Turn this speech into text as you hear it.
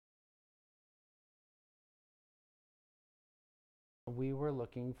We were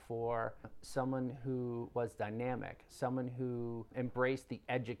looking for someone who was dynamic, someone who embraced the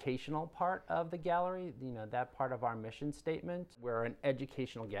educational part of the gallery, that part of our mission statement. We're an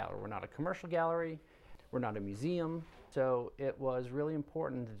educational gallery. We're not a commercial gallery. We're not a museum. So it was really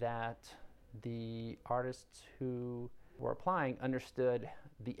important that the artists who were applying understood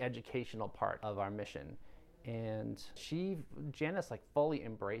the educational part of our mission. And Janice fully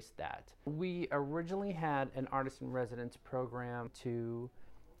embraced that. We originally had an artist in residence program to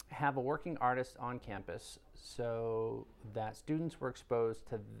have a working artist on campus so that students were exposed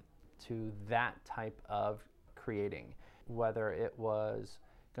to that type of creating, whether it was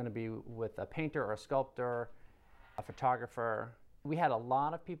going to be with a painter or a sculptor, a photographer. We had a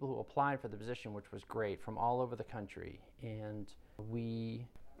lot of people who applied for the position, which was great, from all over the country. And we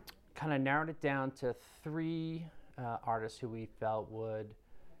kind of narrowed it down to 3 artists who we felt would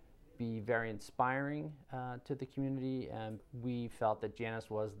be very inspiring to the community, and we felt that Janice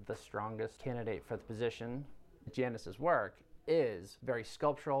was the strongest candidate for the position. Janice's work is very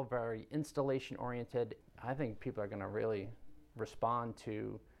sculptural, very installation oriented. I think people are going to really respond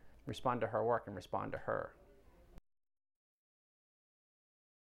to her work and respond to her.